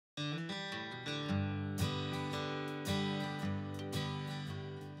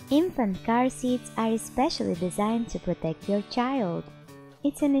Infant car seats are especially designed to protect your child.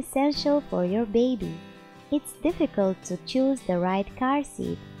 It's an essential for your baby. It's difficult to choose the right car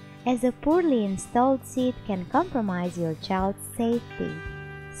seat, as a poorly installed seat can compromise your child's safety.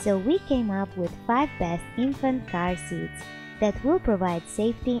 So we came up with 5 best infant car seats that will provide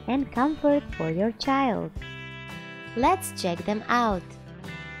safety and comfort for your child. Let's check them out.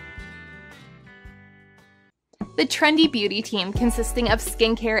 The trendy beauty team, consisting of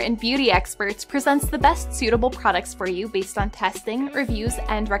skincare and beauty experts, presents the best suitable products for you based on testing, reviews,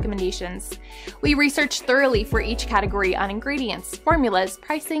 and recommendations. We research thoroughly for each category on ingredients, formulas,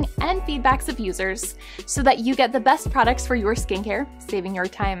 pricing, and feedbacks of users so that you get the best products for your skincare, saving your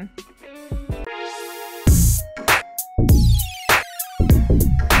time.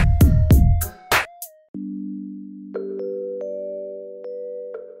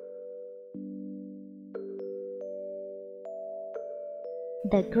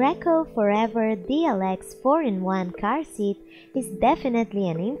 The Graco Forever DLX 4-in-1 car seat is definitely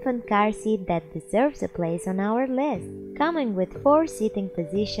an infant car seat that deserves a place on our list, coming with 4 seating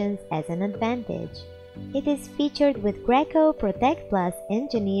positions as an advantage. It is featured with Graco Protect Plus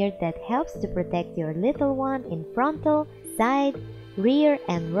engineered that helps to protect your little one in frontal, side, rear,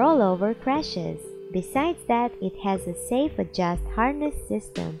 and rollover crashes. Besides that, it has a safe adjust harness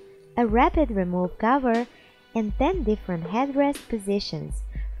system, a rapid remove cover, and 10 different headrest positions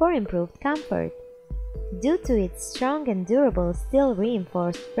for improved comfort. Due to its strong and durable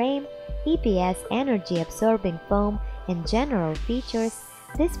steel-reinforced frame, EPS energy-absorbing foam, and general features,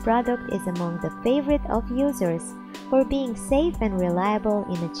 this product is among the favorite of users for being safe and reliable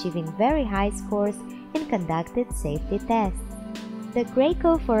in achieving very high scores in conducted safety tests. The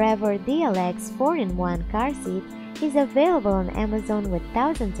Graco Forever DLX 4-in-1 car seat is available on Amazon with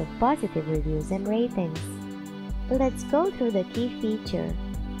thousands of positive reviews and ratings. Let's go through the key feature.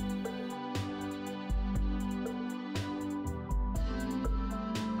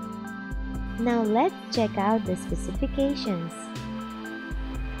 Now let's check out the specifications.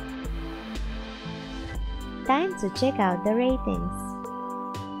 Time to check out the ratings.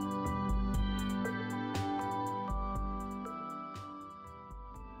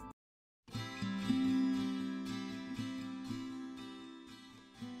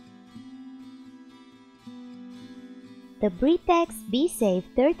 The Britax Be Safe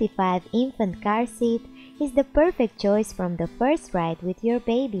 35 infant car seat is the perfect choice from the first ride with your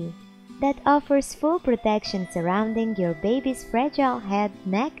baby, that offers full protection surrounding your baby's fragile head,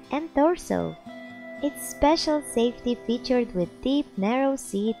 neck, and torso. Its special safety featured with deep, narrow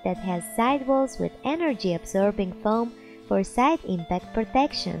seat that has sidewalls with energy-absorbing foam for side impact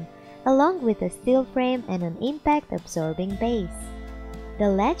protection, along with a steel frame and an impact-absorbing base. The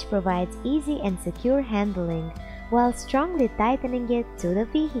latch provides easy and secure handling, while strongly tightening it to the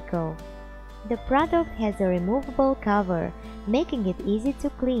vehicle. The product has a removable cover, making it easy to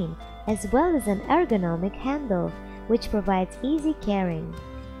clean, as well as an ergonomic handle, which provides easy carrying.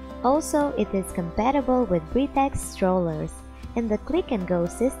 Also, it is compatible with Britax strollers and the click-and-go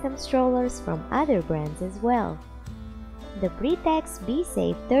system strollers from other brands as well. The Britax Be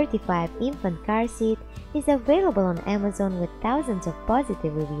Safe 35 infant car seat is available on Amazon with thousands of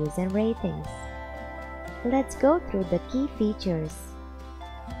positive reviews and ratings. Let's go through the key features.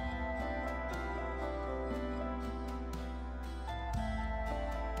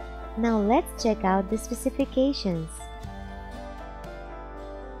 Now let's check out the specifications.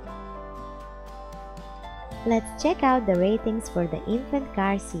 Let's check out the ratings for the infant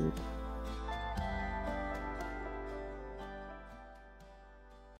car seat.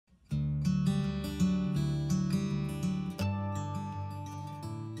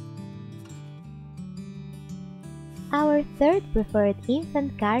 Our third preferred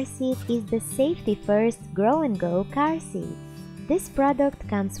infant car seat is the Safety First Grow and Go car seat. This product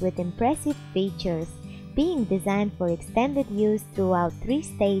comes with impressive features, being designed for extended use throughout 3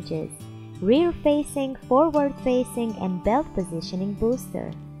 stages: rear-facing, forward-facing, and belt positioning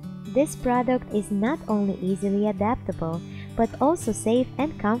booster. This product is not only easily adaptable, but also safe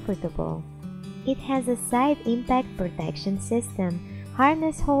and comfortable. It has a side impact protection system,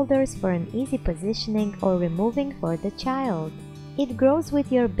 harness holders for an easy positioning or removing for the child. It grows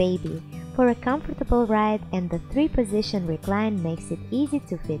with your baby for a comfortable ride, and the 3-position recline makes it easy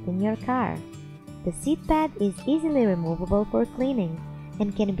to fit in your car. The seat pad is easily removable for cleaning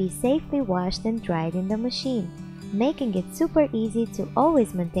and can be safely washed and dried in the machine, making it super easy to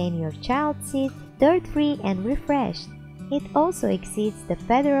always maintain your child's seat dirt-free and refreshed. It also exceeds the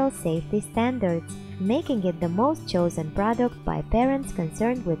federal safety standards, making it the most chosen product by parents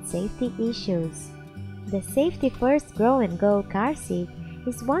concerned with safety issues. The Safety First Grow and Go car seat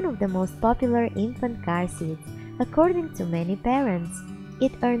is one of the most popular infant car seats, according to many parents.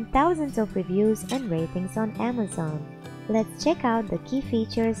 It earned thousands of reviews and ratings on Amazon. Let's check out the key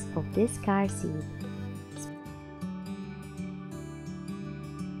features of this car seat.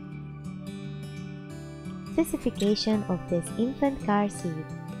 Specification of this infant car seat.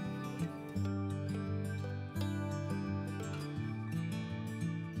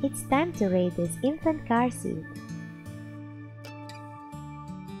 It's time to rate this infant car seat.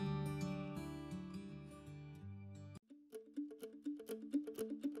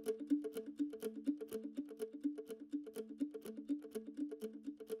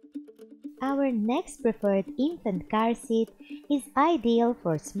 Our next preferred infant car seat is ideal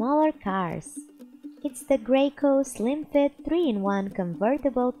for smaller cars. It's the Graco SlimFit 3-in-1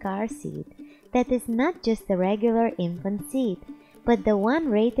 convertible car seat that is not just a regular infant seat, but the one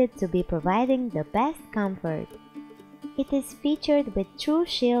rated to be providing the best comfort. It is featured with True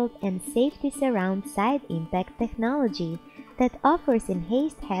Shield and Safety Surround side impact technology that offers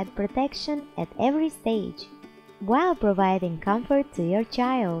enhanced head protection at every stage, while providing comfort to your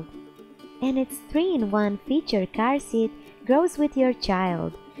child. And its 3-in-1 feature car seat grows with your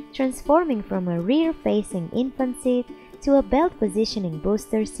child, transforming from a rear-facing infant seat to a belt-positioning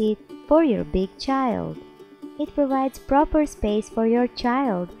booster seat for your big child. It provides proper space for your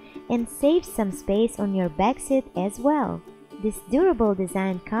child and saves some space on your back seat as well. This durable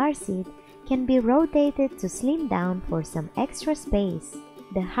design car seat can be rotated to slim down for some extra space.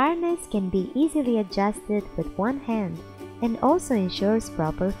 The harness can be easily adjusted with one hand and also ensures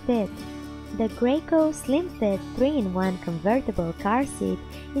proper fit. The Graco SlimFit 3-in-1 convertible car seat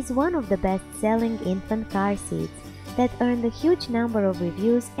is one of the best-selling infant car seats that earned a huge number of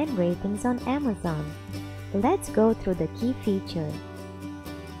reviews and ratings on Amazon. Let's go through the key features.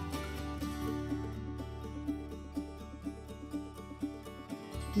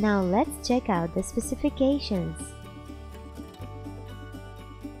 Now let's check out the specifications.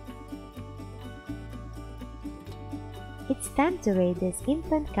 It's time to rate this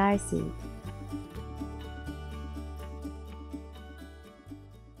infant car seat.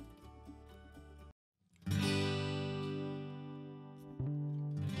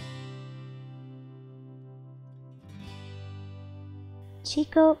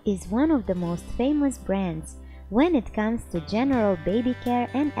 Chicco is one of the most famous brands when it comes to general baby care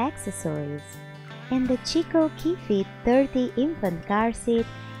and accessories. And the Chicco KeyFit 30 infant car seat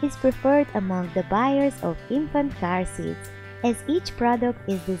is preferred among the buyers of infant car seats, as each product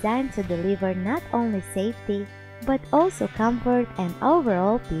is designed to deliver not only safety, but also comfort and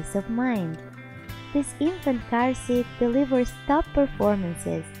overall peace of mind. This infant car seat delivers top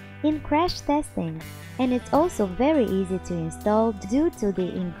performances in crash testing, and it's also very easy to install due to the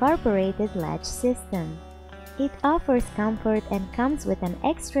incorporated latch system. It offers comfort and comes with an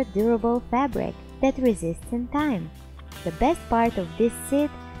extra durable fabric that resists in time. The best part of this seat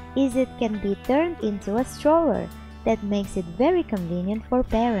is it can be turned into a stroller that makes it very convenient for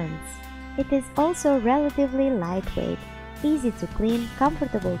parents. It is also relatively lightweight, easy to clean,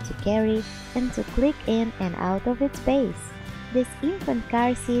 comfortable to carry, and to click in and out of its base. This infant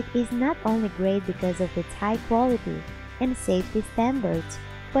car seat is not only great because of its high quality and safety standards,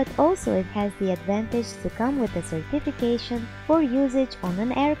 but also it has the advantage to come with a certification for usage on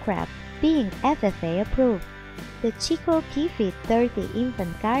an aircraft, being FFA approved. The Chicco KeyFit 30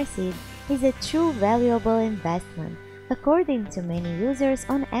 infant car seat is a true valuable investment, according to many users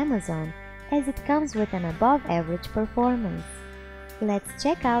on Amazon, as it comes with an above-average performance. Let's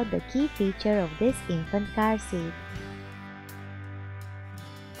check out the key feature of this infant car seat.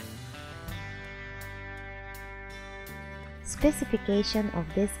 Specification of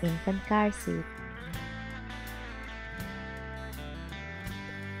this infant car seat.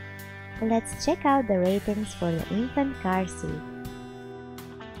 Let's check out the ratings for the infant car seat.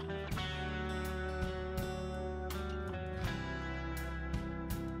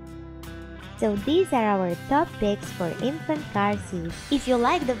 So these are our top picks for infant car seats. If you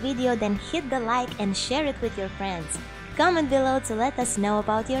like the video, then hit the like and share it with your friends. Comment below to let us know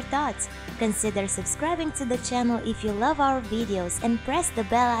about your thoughts. Consider subscribing to the channel if you love our videos and press the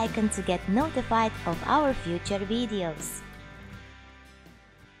bell icon to get notified of our future videos.